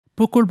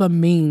Pukulba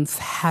means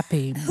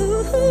happy.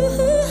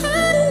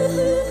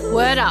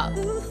 Word Up,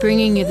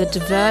 bringing you the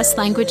diverse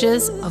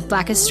languages of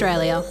Black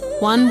Australia,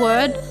 one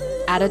word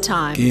at a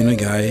time.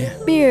 Kinagai,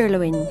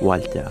 Birluin,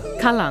 Walter,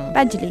 Kalang,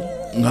 Badjali,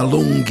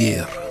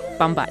 Ngalungir,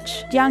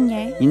 Bambach,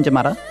 Jiangye,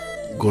 Injamara,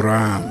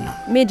 Guram,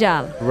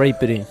 Mijal,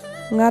 Raipiri,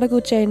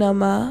 Ngaraguche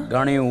Nama,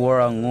 Gani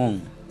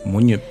Warangong,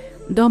 Munyip,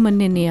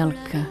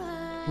 Domaninialka,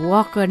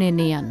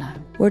 Wakaniniana,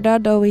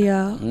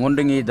 Wardadowia,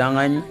 Ngundingi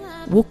Dangan,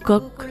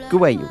 Wukuk,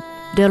 Kuwayu,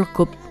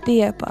 Delkup,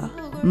 Diepa,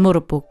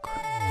 Murupuk.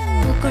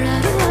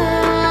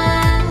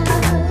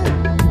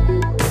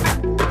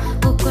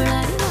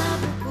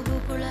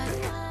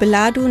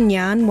 Beladu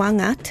Nyan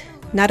Wangat,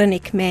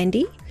 Naranik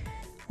Mandi,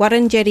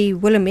 Waranjeri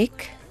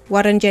Willamik,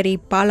 Waranjeri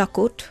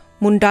Balakut,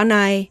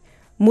 Mundanai,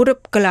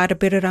 Murup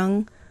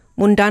Galadabirang,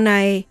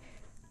 Mundanai,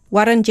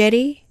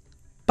 Waranjeri,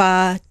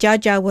 Ba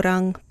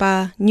Jajawarang,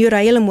 Ba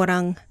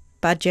Nurailamwarang,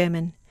 Ba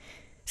German.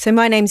 So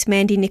my name's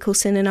Mandy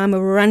Nicholson and I'm a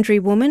Wurundjeri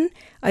woman.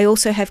 I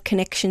also have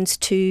connections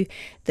to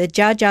the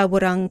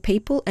Jajawarang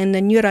people and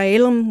the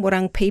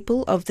Nurailamwarang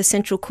people of the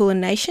Central Kulin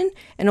Nation,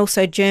 and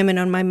also German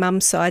on my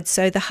mum's side.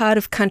 So the heart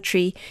of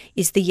country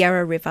is the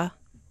Yarra River.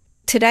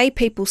 Today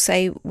people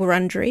say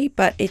Wurundjeri,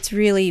 but it's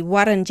really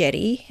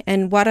Wurundjeri,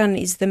 and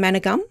Wurrun is the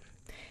managum,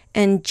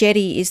 and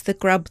Jeri is the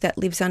grub that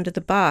lives under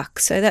the bark.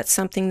 So that's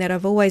something that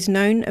I've always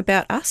known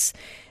about us.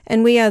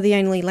 And we are the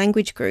only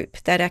language group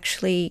that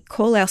actually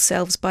call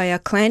ourselves by our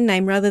clan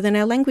name rather than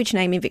our language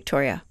name in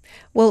Victoria.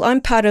 Well, I'm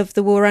part of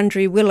the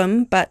Wurundjeri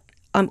Willam, but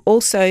I'm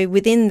also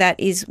within that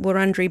is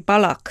Wurundjeri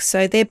Balak.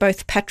 So they're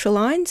both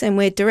patrolines, and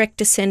we're direct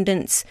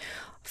descendants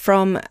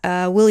from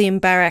William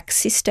Barak's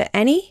sister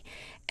Annie,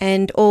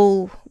 and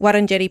all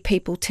Wurundjeri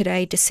people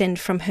today descend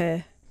from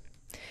her.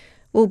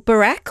 Well,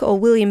 Barak, or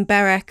William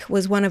Barak,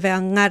 was one of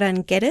our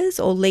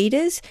Ngarangedders, or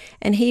leaders,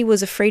 and he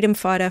was a freedom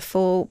fighter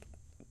for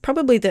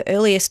probably the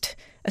earliest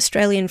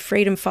Australian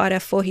freedom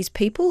fighter for his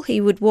people. He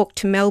would walk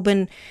to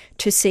Melbourne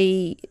to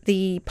see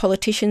the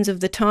politicians of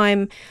the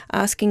time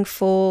asking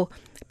for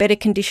better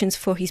conditions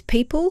for his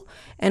people,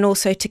 and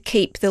also to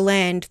keep the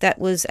land that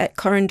was at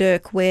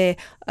Corranderk where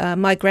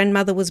my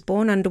grandmother was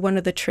born, under one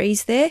of the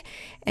trees there,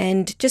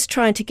 and just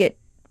trying to get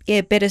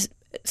better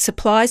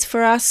supplies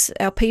for us,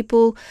 our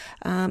people,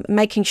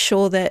 making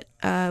sure that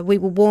we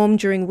were warm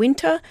during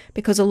winter,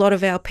 because a lot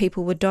of our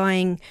people were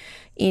dying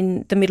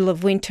in the middle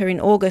of winter in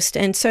August,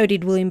 and so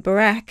did William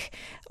Barak,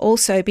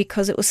 also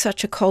because it was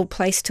such a cold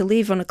place to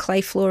live on a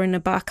clay floor in a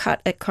bark hut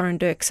at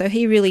Corranderk. So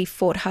he really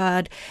fought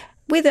hard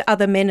with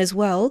other men as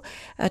well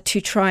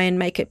to try and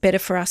make it better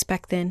for us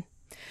back then.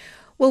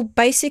 Well,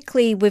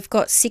 basically, we've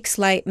got six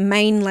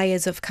main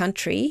layers of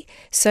country.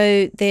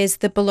 So there's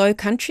the below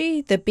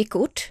country, the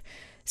Bikut.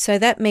 So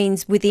that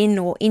means within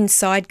or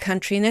inside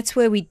country, and that's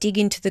where we dig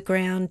into the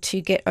ground to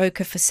get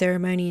ochre for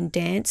ceremony and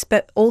dance,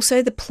 but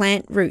also the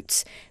plant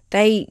roots.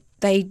 They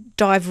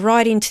dive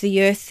right into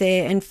the earth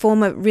there and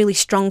form a really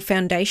strong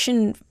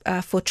foundation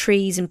for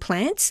trees and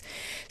plants.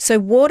 So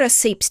water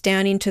seeps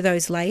down into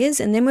those layers,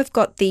 and then we've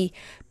got the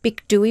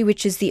Bikdui,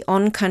 which is the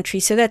on country.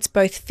 So that's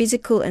both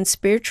physical and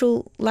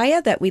spiritual layer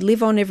that we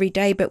live on every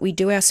day, but we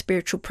do our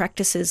spiritual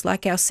practices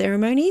like our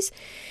ceremonies.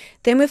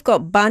 Then we've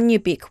got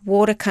Banyabik,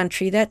 water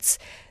country. That's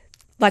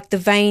like the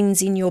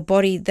veins in your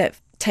body that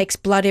takes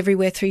blood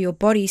everywhere through your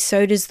body.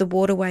 So does the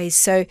waterways.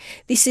 So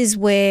this is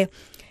where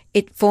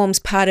it forms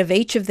part of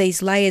each of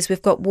these layers.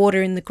 We've got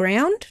water in the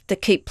ground to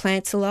keep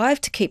plants alive,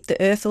 to keep the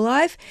earth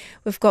alive.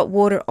 We've got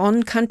water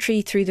on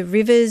country through the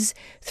rivers,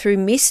 through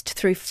mist,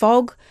 through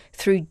fog,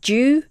 through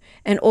dew,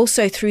 and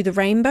also through the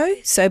rainbow.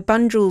 So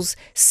Bunjil's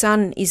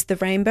son is the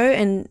rainbow,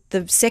 and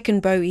the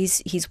second bow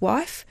is his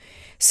wife.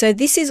 So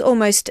this is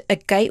almost a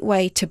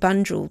gateway to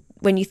Bunjil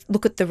when you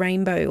look at the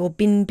rainbow, or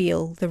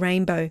Binbil, the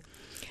rainbow.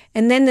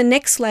 And then the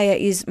next layer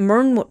is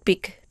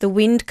Murnmutbik, the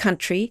wind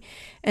country,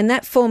 and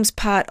that forms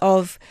part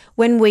of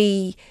when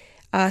we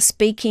are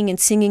speaking and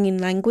singing in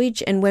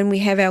language, and when we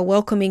have our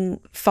welcoming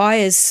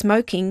fires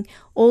smoking,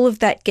 all of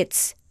that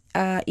gets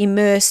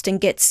immersed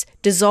and gets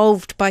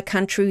dissolved by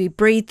country. We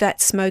breathe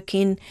that smoke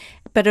in,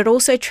 but it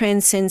also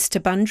transcends to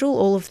Bunjil,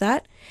 all of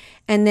that.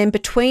 And then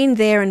between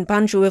there and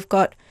Bunjil, we've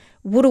got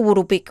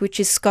Wurrulwurrulbik, which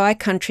is sky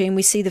country, and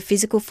we see the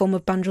physical form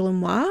of Bunjil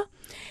and Wa.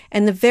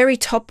 And the very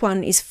top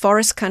one is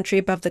forest country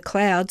above the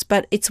clouds,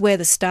 but it's where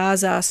the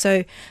stars are.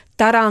 So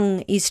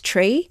Darang is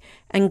tree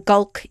and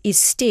Gulk is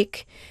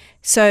stick.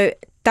 So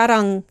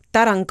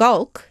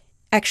Darangulk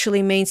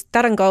actually means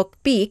Darangulk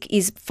big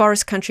is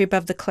forest country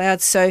above the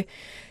clouds. So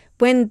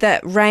when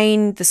that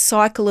rain, the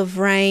cycle of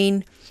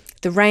rain,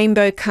 the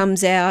rainbow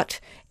comes out,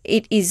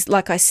 it is,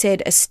 like I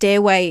said, a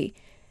stairway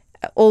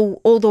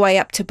all the way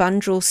up to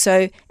Bunjil.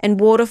 So, and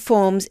water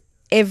forms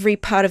every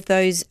part of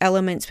those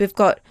elements. We've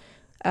got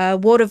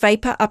water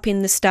vapour up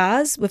in the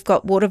stars, we've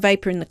got water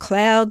vapour in the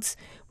clouds,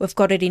 we've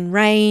got it in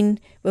rain,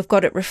 we've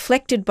got it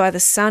reflected by the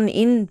sun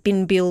in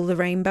Binbil, the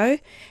rainbow,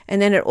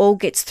 and then it all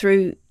gets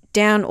through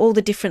down all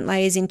the different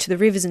layers into the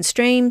rivers and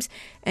streams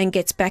and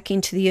gets back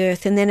into the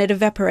earth, and then it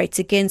evaporates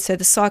again, so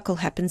the cycle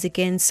happens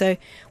again. So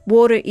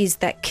water is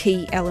that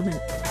key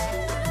element.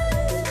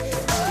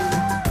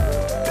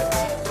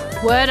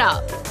 Word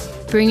Up,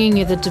 bringing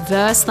you the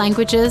diverse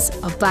languages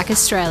of Black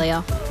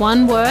Australia,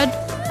 one word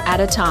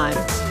at a time.